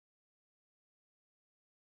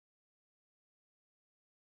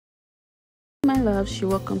loves, you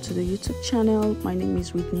welcome to the YouTube channel. My name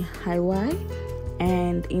is Whitney Highway,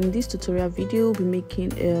 and in this tutorial video we'll be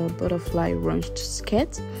making a butterfly ruched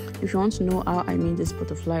skirt. If you want to know how I made this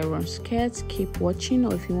butterfly ruched skirt, keep watching,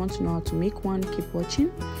 or if you want to know how to make one, keep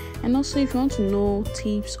watching. And also if you want to know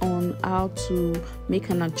tips on how to make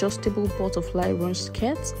an adjustable butterfly ruched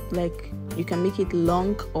skirt, like you can make it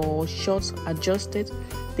long or short adjusted,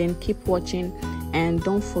 then keep watching. And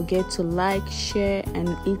don't forget to like, share, and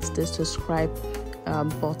hit the subscribe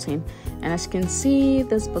button. And as you can see,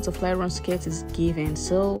 this butterfly ruched skirt is given.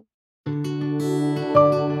 So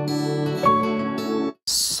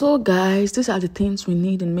guys, these are the things we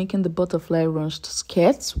need in making the butterfly ruched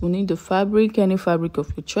skirt. We need the fabric, any fabric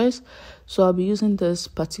of your choice. So I'll be using this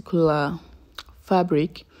particular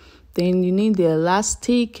fabric. Then you need the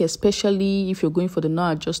elastic, especially if you're going for the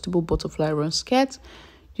non-adjustable butterfly ruched skirt.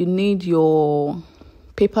 You need your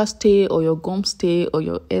paper stay or your gum stay or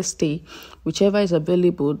your hair stay, whichever is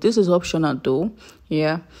available. This is optional though.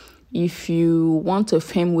 Yeah, if you want a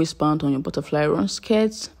firm waistband on your butterfly ruched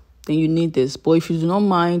skirt, then you need this. But if you do not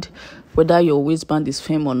mind whether your waistband is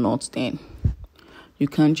firm or not, then you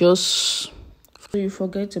can just, so you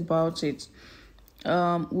forget about it.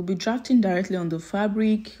 We'll be drafting directly on the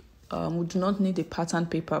fabric. We do not need a pattern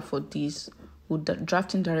paper for this. We're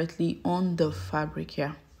drafting directly on the fabric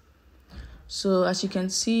here. So as you can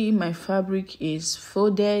see, my fabric is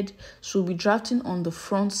folded, so we'll be drafting on the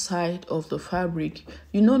front side of the fabric.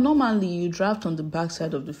 You know, normally you draft on the back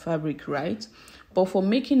side of the fabric, right? But for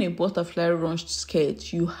making a butterfly ruched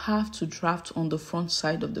skirt, you have to draft on the front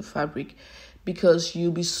side of the fabric because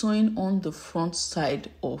you'll be sewing on the front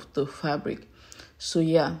side of the fabric. So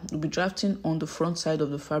yeah, we'll be drafting on the front side of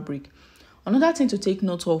the fabric. Another thing to take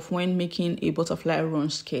note of when making a butterfly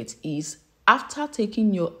ruched skirt is after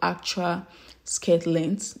taking your actual skirt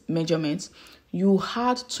length measurement, you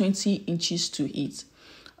add 20 inches to it.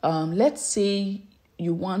 Let's say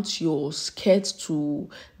you want your skirt to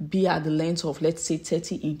be at the length of, let's say,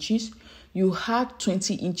 30 inches. You add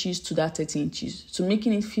 20 inches to that 30 inches, so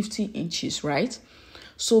making it 50 inches, right?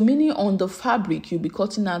 So meaning on the fabric, you'll be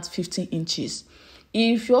cutting out 15 inches.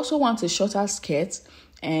 If you also want a shorter skirt,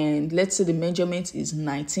 and let's say the measurement is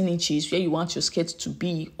 19 inches where you want your skirt to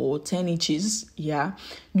be, or 10 inches, yeah,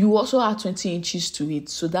 you also add 20 inches to it,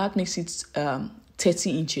 so that makes it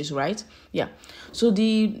 30 inches, right? Yeah, so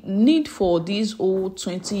the need for these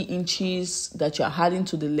 20 inches that you're adding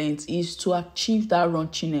to the length is to achieve that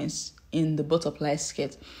raunchiness in the butterfly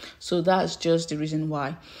skirt. So that's just the reason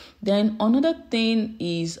why. Then another thing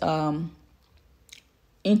is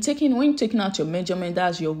when you're taking out your measurement,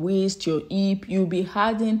 that's your waist, your hip, you'll be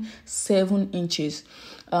adding 7 inches.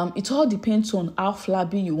 It all depends on how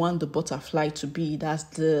flabby you want the butterfly to be. That's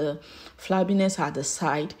the flabbiness at the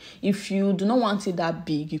side. If you do not want it that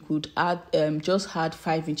big, you could add just add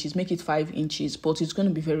 5 inches, make it 5 inches, but it's going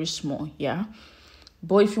to be very small, yeah.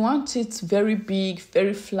 But if you want it very big,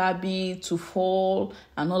 very flabby, to fall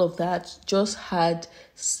and all of that, just add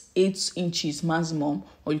 8 inches maximum,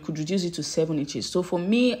 or you could reduce it to 7 inches. So for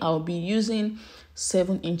me, I'll be using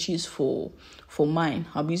 7 inches for mine.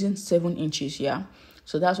 I'll be using 7 inches, yeah.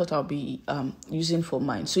 So that's what I'll be using for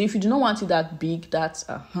mine. So if you do not want it that big, that's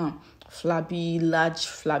flabby, large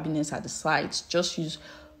flabbiness at the sides, just use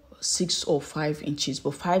 6 or 5 inches.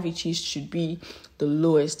 But 5 inches should be the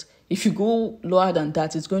lowest. If you go lower than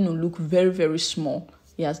that, it's going to look very, very small.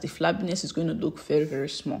 Yes, the flabbiness is going to look very, very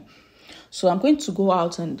small. So I'm going to go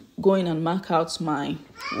in and mark out my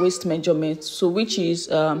waist measurement, so which is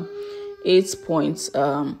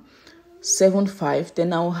 8.75.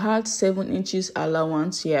 Then I'll add 7 inches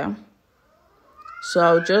allowance here. So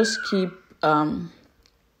I'll just keep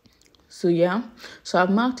so I've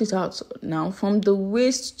marked it out now. From the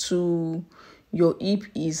waist to your hip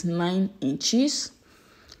is 9 inches.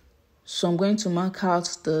 So I'm going to mark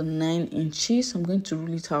out the 9 inches. I'm going to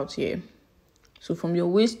rule it out here. So from your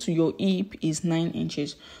waist to your hip is 9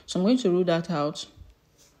 inches. So I'm going to rule that out.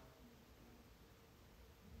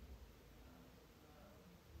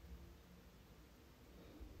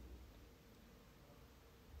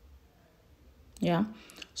 Yeah.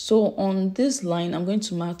 So on this line, I'm going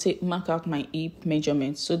to mark out my hip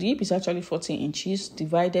measurement. So the hip is actually 14 inches.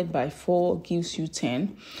 Divided by 4 gives you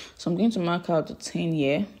 10. So I'm going to mark out the 10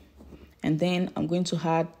 here. And then I'm going to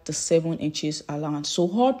add the 7 inches allowance. So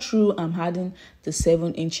all through, I'm adding the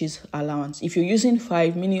 7 inches allowance. If you're using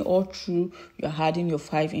 5, meaning all through, you're adding your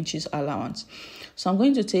 5 inches allowance. So I'm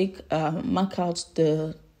going to mark out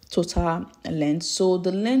the total length. So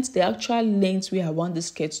the actual length where I want the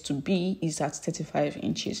skirt to be is at 35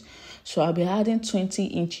 inches. So I'll be adding 20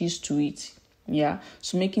 inches to it. Yeah,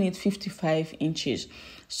 so making it 55 inches.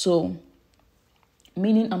 So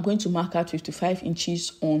meaning I'm going to mark out 55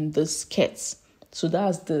 inches on the skirts. So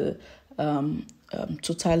that's the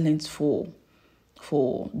total length for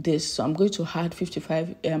this. So I'm going to add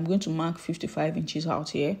 55. I'm going to mark 55 inches out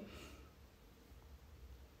here.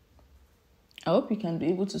 I hope you can be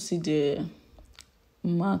able to see the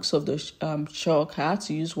marks of the chalk. I had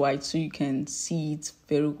to use white so you can see it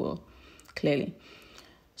very well, clearly.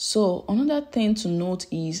 So another thing to note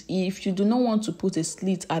is if you do not want to put a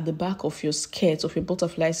slit at the back of your skirt, of your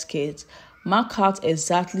butterfly skirt, mark out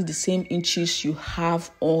exactly the same inches you have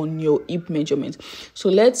on your hip measurement. So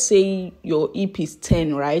let's say your hip is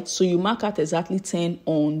 10, right? So you mark out exactly 10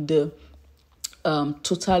 on the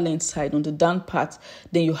total length side, on the down part,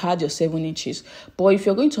 then you add your 7 inches. But if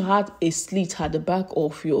you're going to add a slit at the back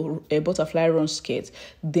of your butterfly ruched skirt,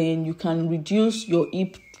 then you can reduce your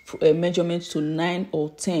hip measurement to 9 or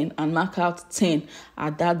 10 and mark out 10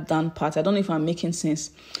 at that down part. I don't know if I'm making sense.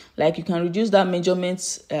 Like you can reduce that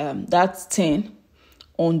measurement, that's 10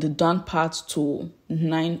 on the down part to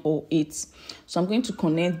 9 or 8. So I'm going to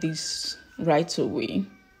connect this right away.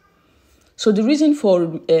 So the reason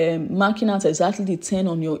for marking out exactly the 10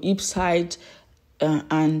 on your hip side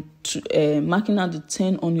and marking out the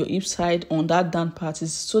 10 on your hip side on that down part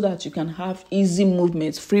is so that you can have easy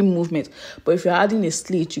movement, free movement. But if you're adding a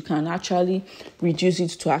slit, you can actually reduce it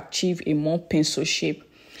to achieve a more pencil shape.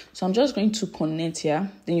 So I'm just going to connect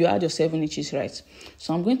here. Then you add your 7 inches, right?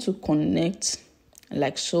 So I'm going to connect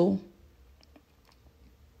like so.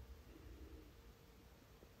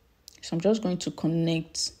 So I'm just going to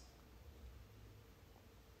connect.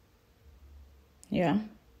 Yeah.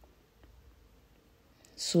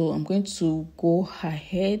 So I'm going to go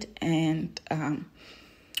ahead and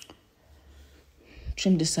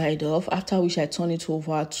trim the side off, after which I turn it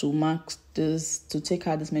over to mark this, to take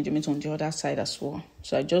out this measurement on the other side as well.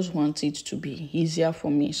 So I just want it to be easier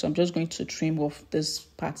for me. So I'm just going to trim off this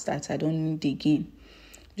part that I don't need again.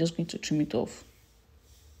 I'm just going to trim it off.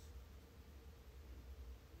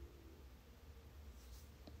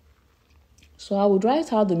 So I would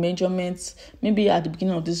write out the measurements maybe at the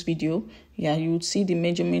beginning of this video. Yeah, you would see the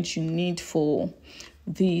measurements you need for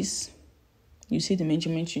this. You see the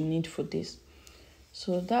measurements you need for this.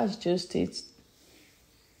 So that's just it.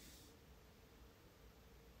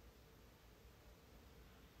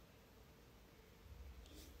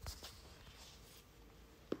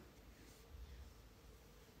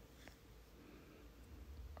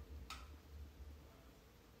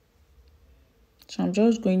 So I'm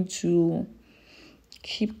just going to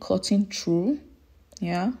keep cutting through.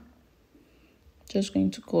 Yeah, just going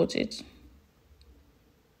to cut it.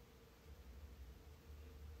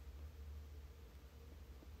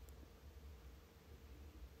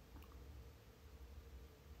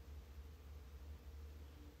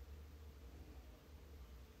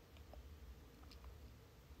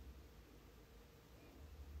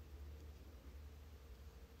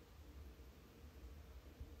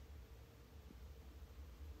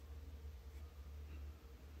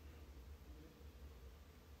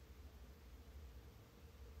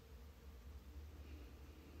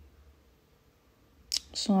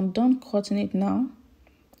 So I'm done cutting it now.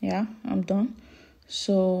 Yeah, I'm done.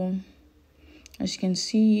 So as you can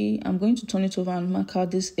see, I'm going to turn it over and mark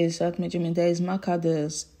out this exact measurement. There is mark out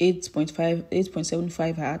the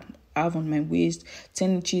 8.75 I have on my waist,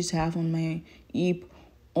 10 inches I have on my hip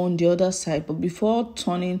on the other side. But before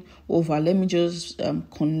turning over, let me just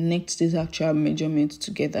connect this actual measurement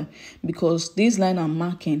together, because this line I'm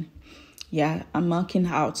marking, I'm marking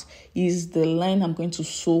out, is the line I'm going to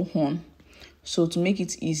sew on. So to make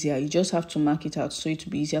it easier, you just have to mark it out so it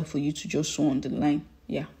will be easier for you to just sew on the line.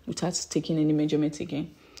 Without taking any measurements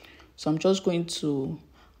again. So I'm just going to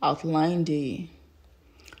outline the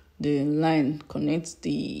line, connect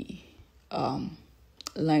the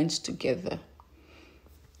lines together.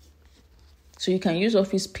 So you can use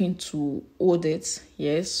office pin to hold it.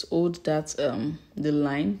 Yes, hold that the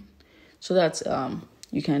line, so that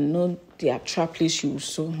you can know the actual place you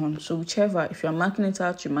sew on. So whichever, if you're marking it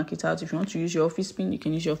out, you mark it out. If you want to use your office pin, you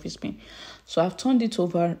can use your office pin. So I've turned it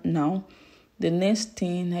over now. The next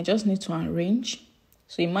thing, I just need to arrange.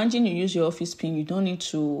 So imagine you use your office pin. You don't need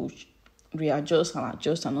to readjust and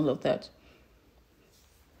adjust and all of that.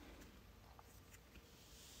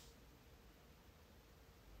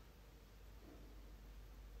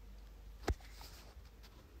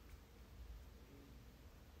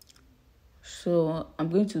 So I'm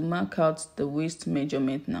going to mark out the waist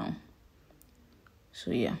measurement now.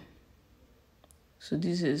 So so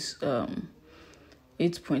this is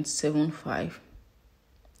 8.75.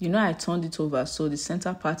 You know, I turned it over, so the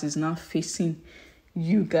center part is now facing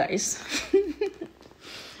you guys.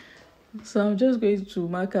 So I'm just going to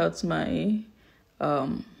mark out my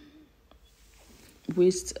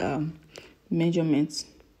waist measurements.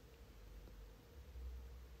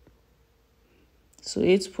 So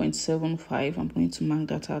 8.75, I'm going to mark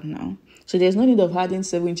that out now. So there's no need of adding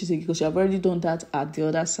 7 inches because you have already done that at the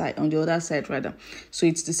other side, on the other side rather. So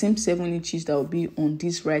it's the same 7 inches that will be on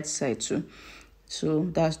this right side too. So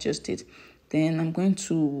that's just it. Then I'm going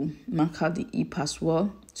to mark out the hip as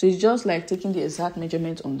well. So it's just like taking the exact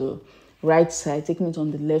measurement on the right side, taking it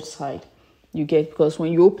on the left side. You get, because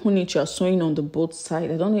when you open it, you're sewing on the both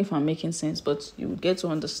side. I don't know if I'm making sense, but you get to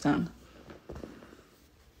understand.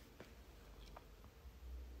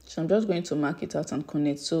 So I'm just going to mark it out and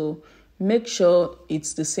connect. So make sure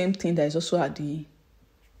it's the same thing that is also at the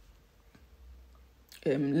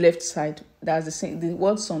left side. That's the same. The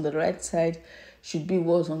what's on the right side should be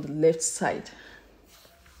what's on the left side.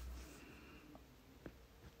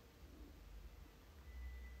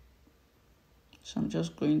 So I'm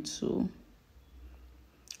just going to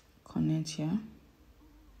connect here.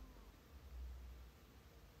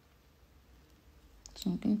 So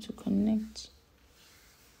I'm going to connect.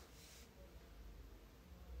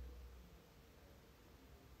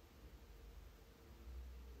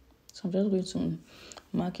 So I'm just going to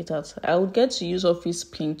mark it out. I would get to use office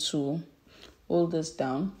pin to hold this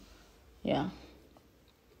down. Yeah.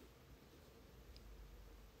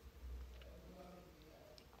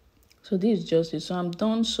 So this is just it. So I'm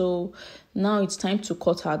done. So now it's time to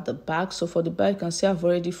cut out the back. So for the back, you can see I've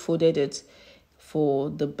already folded it for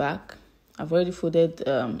the back. I've already folded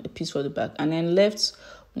a piece for the back and then left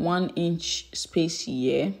 1 inch space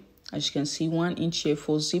here. As you can see, 1 inch here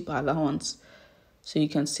for zip allowance. So you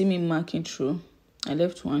can see me marking through. I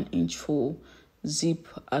left 1 inch for zip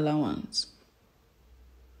allowance.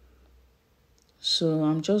 So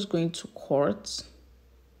I'm just going to cut.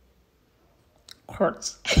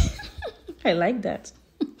 I like that.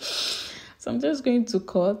 So I'm just going to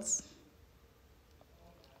cut. So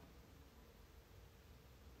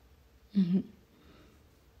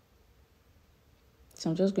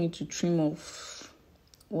I'm just going to trim off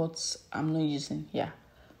what I'm not using. Yeah.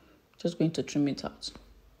 Just going to trim it out.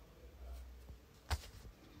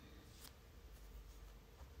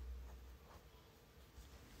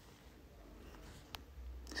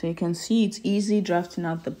 So you can see it's easy drafting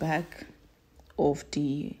out the back of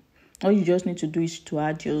the, all you just need to do is to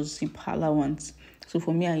add your zip allowance. So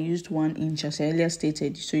for me, I used 1 inch as I earlier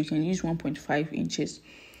stated. So you can use 1.5 inches,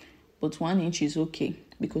 but 1 inch is okay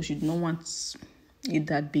because you don't want it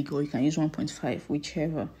that big, or you can use 1.5,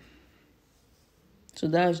 whichever. So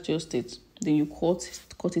that's just it. Then you cut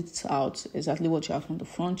it out exactly what you have from the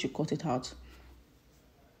front. You cut it out.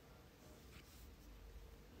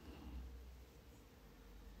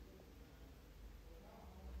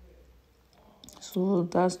 So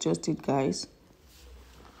that's just it, guys.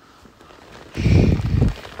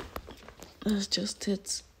 That's just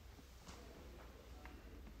it.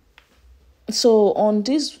 So on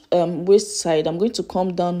this waist side, I'm going to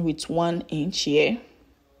come down with 1 inch here.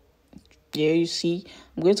 Here you see,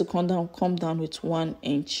 I'm going to come down with 1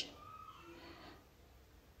 inch.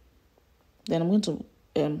 Then I'm going to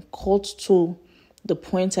cut to the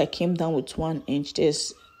point I came down with 1 inch.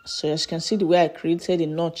 So as you can see, the way I created a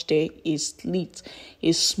notch there is slit,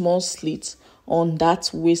 a small slit on that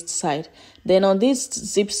waist side. Then on this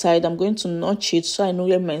zip side, I'm going to notch it so I know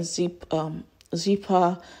where my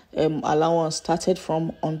zipper allowance started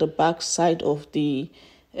from, on the back side of the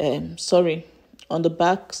on the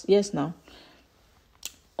back, yes, now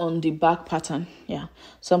on the back pattern. Yeah,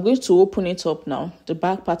 so I'm going to open it up now, the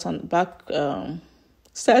back pattern,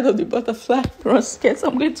 side of the butterfly ruched skirt.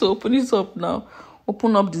 I'm going to open it up now,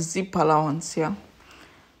 open up the zip allowance here. I'm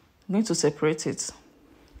going to separate it.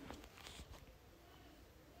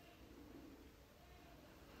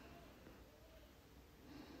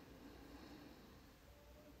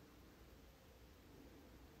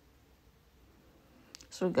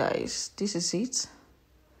 So guys, this is it.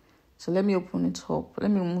 So let me open it up.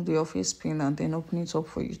 Let me remove the office pin and then open it up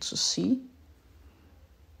for you to see.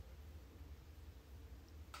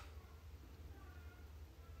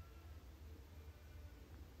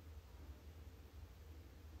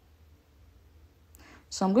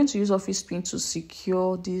 So I'm going to use office pin to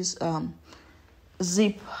secure this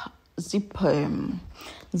zipper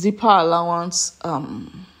allowance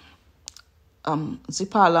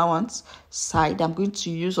zipper allowance side. I'm going to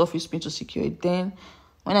use office pin to secure it. Then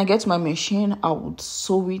when I get to my machine, I would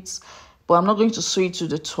sew it, but I'm not going to sew it to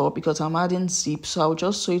the top because I'm adding zip. So I'll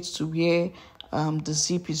just sew it to where the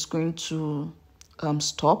zip is going to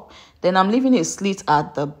stop. Then I'm leaving a slit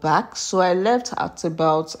at the back. So I left at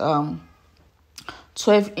about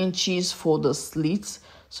 12 inches for the slit.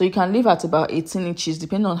 So you can leave at about 18 inches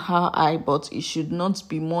depending on how high, but it should not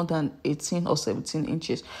be more than 18 or 17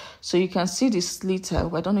 inches. So you can see the slit. I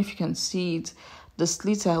don't know if you can see it. The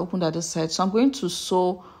slit I opened at the side. So I'm going to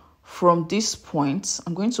sew from this point.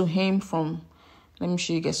 I'm going to hem from, let me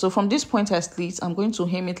show you guys. So from this point I slit, I'm going to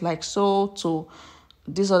hem it like so to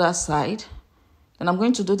this other side. And I'm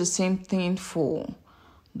going to do the same thing for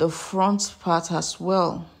the front part as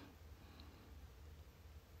well.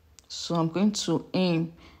 So I'm going to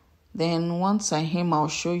aim. Then once I hem, I'll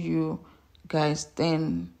show you guys.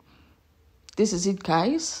 Then this is it,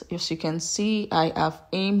 guys. As you can see, I have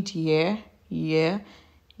aimed here. You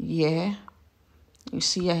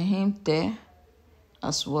see I aimed there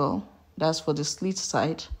as well. That's for the slit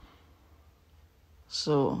side.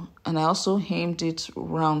 So, and I also aimed it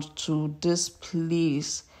round to this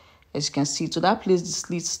place. As you can see, to that place the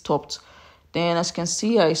slit stopped. Then as you can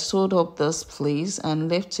see, I sewed up this place and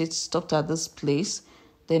left it stopped at this place.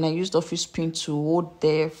 Then I used office pin to hold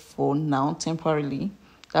there for now temporarily.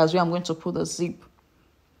 That's where I'm going to put the zip.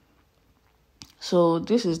 So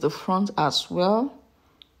this is the front as well.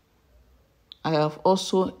 I have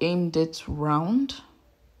also aimed it round.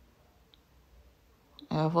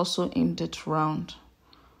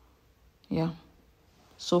 Yeah.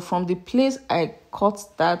 So from the place I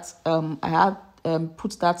cut that, I had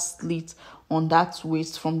put that slit on that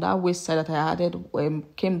waist. From that waist side that I added,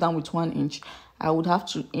 came down with 1 inch. I would have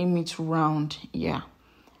to aim it round, yeah.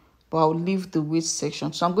 But I'll leave the waist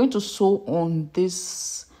section. So I'm going to sew on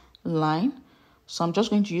this line. So I'm just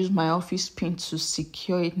going to use my office pin to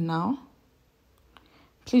secure it now.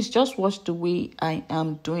 Please just watch the way I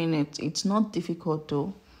am doing it. It's not difficult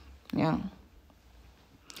though, yeah.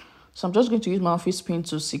 So I'm just going to use my office pin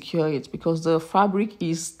to secure it because the fabric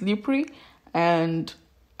is slippery and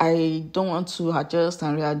I don't want to adjust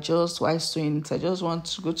and readjust while sewing it. I just want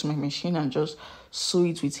to go to my machine and just sew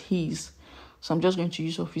it with ease. So I'm just going to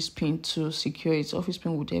use office pin to secure it. Office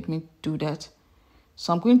pin would help me do that.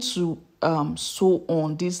 So I'm going to sew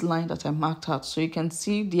on this line that I marked out. So you can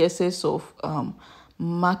see the essence of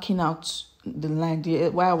marking out the line,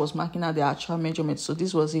 why I was marking out the actual measurement. So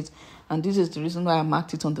this was it. And this is the reason why I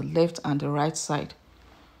marked it on the left and the right side.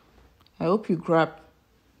 I hope you grab.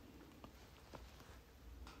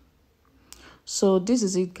 So this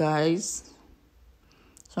is it, guys.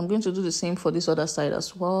 So I'm going to do the same for this other side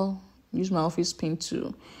as well. Use my office pin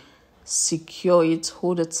to secure it,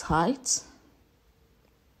 hold it tight. So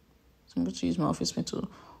I'm going to use my office pin to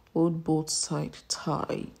hold both sides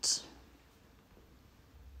tight.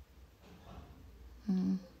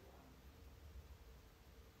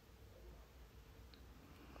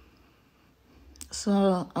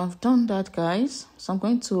 So I've done that, guys. So I'm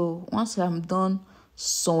going to, once I'm done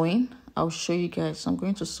sewing, I'll show you guys. So I'm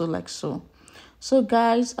going to sew like so. So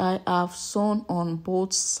guys, I have sewn on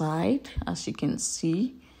both sides, as you can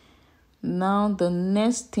see. Now the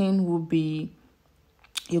next thing will be,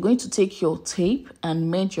 you're going to take your tape and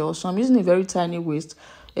measure. So I'm using a very tiny waist,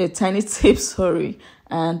 a tiny tape, sorry.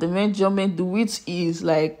 And the measurement, the width is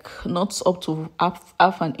like not up to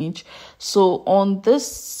half an inch. So on this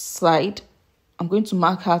side, I'm going to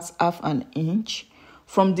mark out half an inch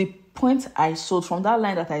from the point I sewed, from that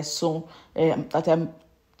line that I sewed,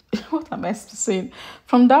 what am I saying?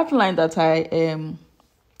 From that line that I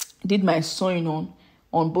did my sewing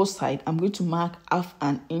on both sides, I'm going to mark half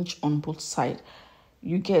an inch on both sides.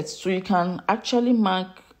 You get, so you can actually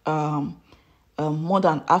mark more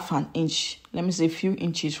than half an inch. Let me say a few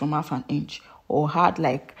inches from half an inch, or add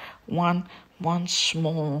like one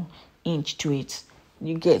small inch to it.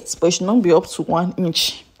 You get, but it should not be up to 1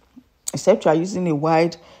 inch, except you are using a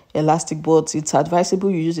wide elastic, but it's advisable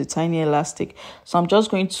you use a tiny elastic. So I'm just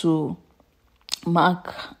going to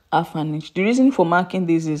mark half an inch. The reason for marking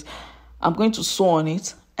this is I'm going to sew on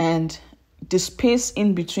it, and the space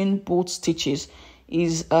in between both stitches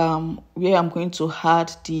is where I'm going to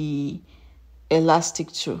add the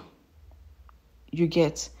elastic to. You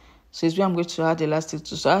get, so it's where I'm going to add the elastic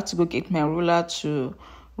to. So I have to go get my ruler to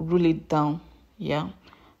rule it down. Yeah,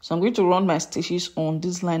 so I'm going to run my stitches on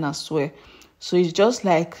this line as well. So it's just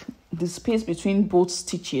like the space between both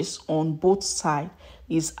stitches on both sides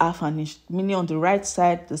is half an inch, meaning on the right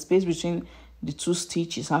side the space between the two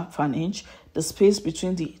stitches is half an inch. The space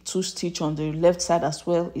between the two stitches on the left side as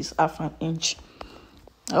well is half an inch.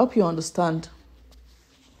 I hope you understand.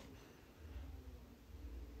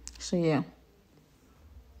 So yeah,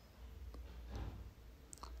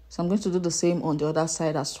 so I'm going to do the same on the other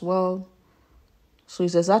side as well. So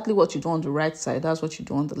it's exactly what you do on the right side, that's what you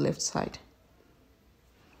do on the left side.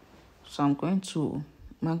 So I'm going to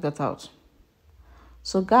mark that out.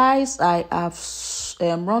 So guys, I have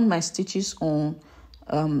run my stitches on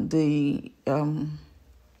the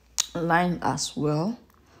line as well,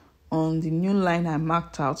 on the new line I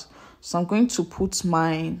marked out. So I'm going to put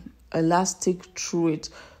my elastic through it.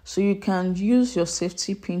 So you can use your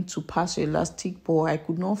safety pin to pass your elastic, but I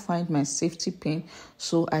could not find my safety pin,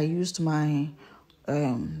 so I used my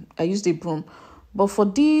I used a broom. But for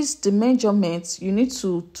these, the measurements, you need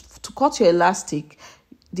to cut your elastic.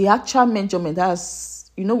 The actual measurement,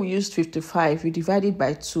 that's, we used 55, you divide it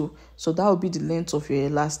by 2, so that will be the length of your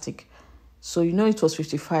elastic. So it was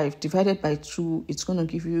 55 divided by 2, it's going to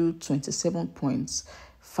give you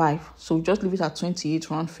 27.5. So we just leave it at 28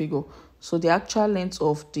 round figure. So the actual length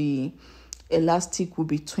of the elastic will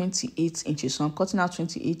be 28 inches. So I'm cutting out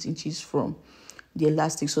 28 inches from the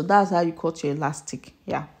elastic. So that's how you cut your elastic.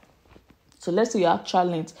 Yeah. So let's say your actual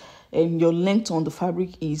length and your length on the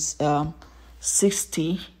fabric is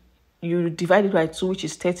 60. You divide it by 2, which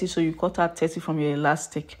is 30. So you cut out 30 from your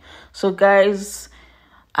elastic. So guys,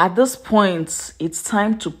 at this point, it's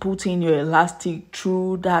time to put in your elastic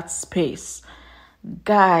through that space.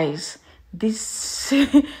 Guys, this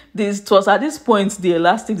was at this point the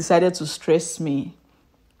elastic decided to stress me.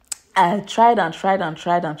 I tried and tried and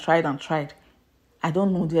tried and tried and tried. I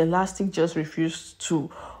don't know, the elastic just refused to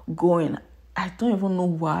go in. I don't even know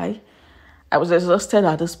why. I was exhausted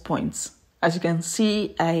at this point. As you can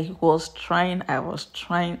see, I was trying. But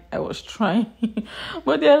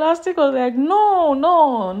the elastic was like, no.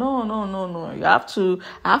 I have to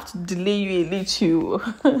delay you a little.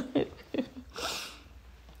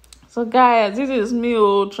 So guys, this is me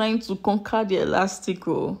trying to conquer the elastic.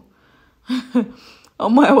 I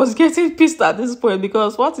was getting pissed at this point,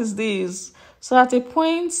 because what is this? So at a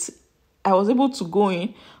point, I was able to go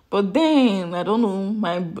in, but then I don't know,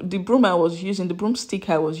 the broomstick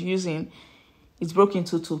I was using, it's broke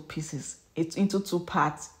into 2 pieces. It's into 2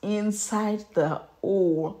 parts inside the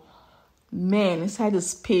hole. Man, inside the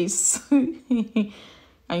space. And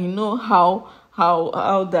you know how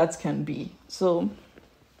that can be. So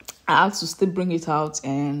I had to still bring it out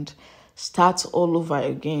and start all over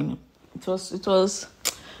again. It was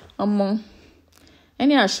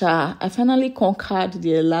anyhow, I finally conquered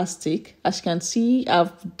the elastic. As you can see,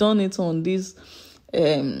 I've done it on this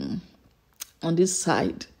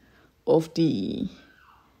side of the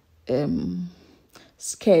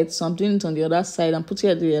skirt. So I'm doing it on the other side. I'm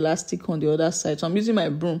putting the elastic on the other side. So I'm using my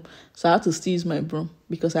broom. So I had to still use my broom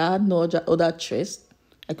because I had no other threads.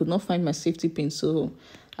 I could not find my safety pin, so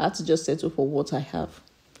I had to just settle for what I have.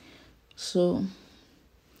 So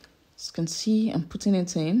as you can see, I'm putting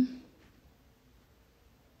it in.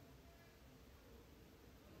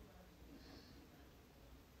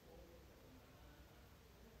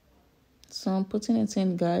 So I'm putting it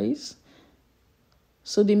in, guys.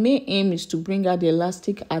 So the main aim is to bring out the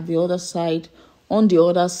elastic at the other side, on the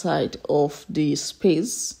other side of the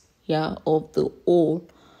space, of the hole.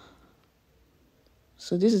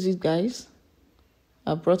 So this is it, guys.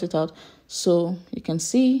 I brought it out. So you can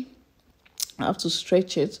see I have to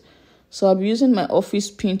stretch it. So I'll be using my office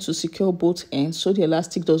pin to secure both ends so the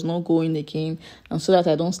elastic does not go in again, and so that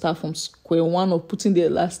I don't start from square one of putting the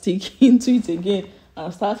elastic into it again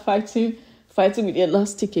and start fighting with the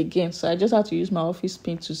elastic again. So I just have to use my office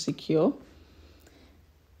pin to secure.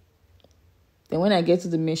 Then when I get to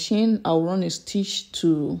the machine, I'll run a stitch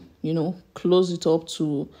to, close it up,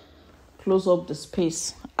 to close up the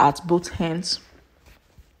space at both ends.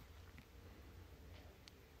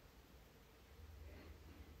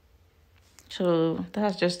 So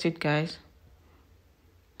that's just it, guys.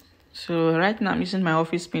 So right now I'm using my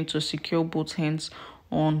office pin to secure both ends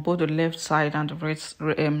on both the left side and the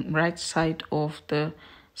right side of the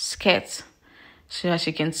skirt. So as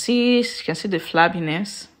you can see the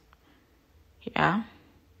flabbiness. Yeah.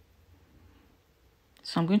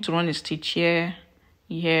 So I'm going to run a stitch here,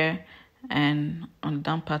 and on the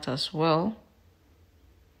down part as well.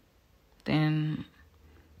 Then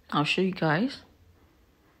I'll show you guys.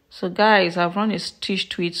 So guys, I've run a stitch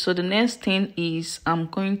to it. So the next thing is I'm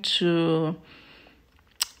going to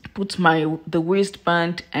put the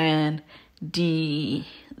waistband and the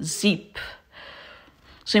zip.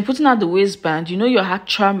 So in putting out the waistband, your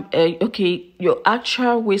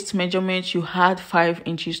actual waist measurement, you had 5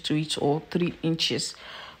 inches to it, or 3 inches,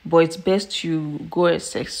 but it's best you go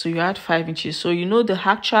SS. So you had 5 inches. So the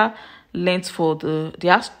actual length for the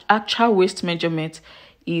actual waist measurement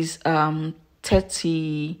is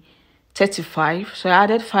 35. So I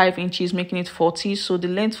added 5 inches, making it 40. So the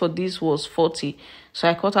length for this was 40. So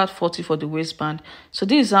I cut out 40 for the waistband. So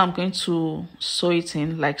this is how I'm going to sew it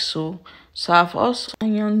in, like so. So I've also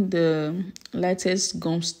ironed the lightest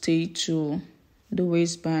gum stay to the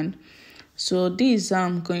waistband. So this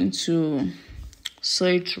I'm going to sew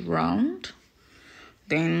it round,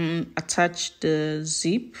 then attach the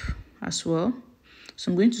zip as well.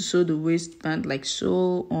 So I'm going to sew the waistband like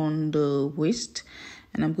so on the waist,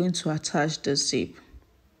 and I'm going to attach the zip.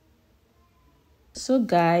 So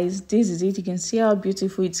guys, this is it. You can see how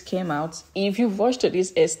beautiful it came out. If you've watched to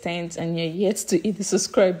this extent and you're yet to hit the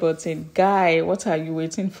subscribe button, guy, what are you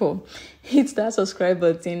waiting for? Hit that subscribe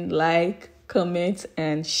button, like, comment,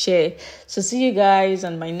 and share. So see you guys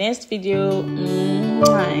on my next video.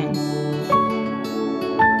 Mwah.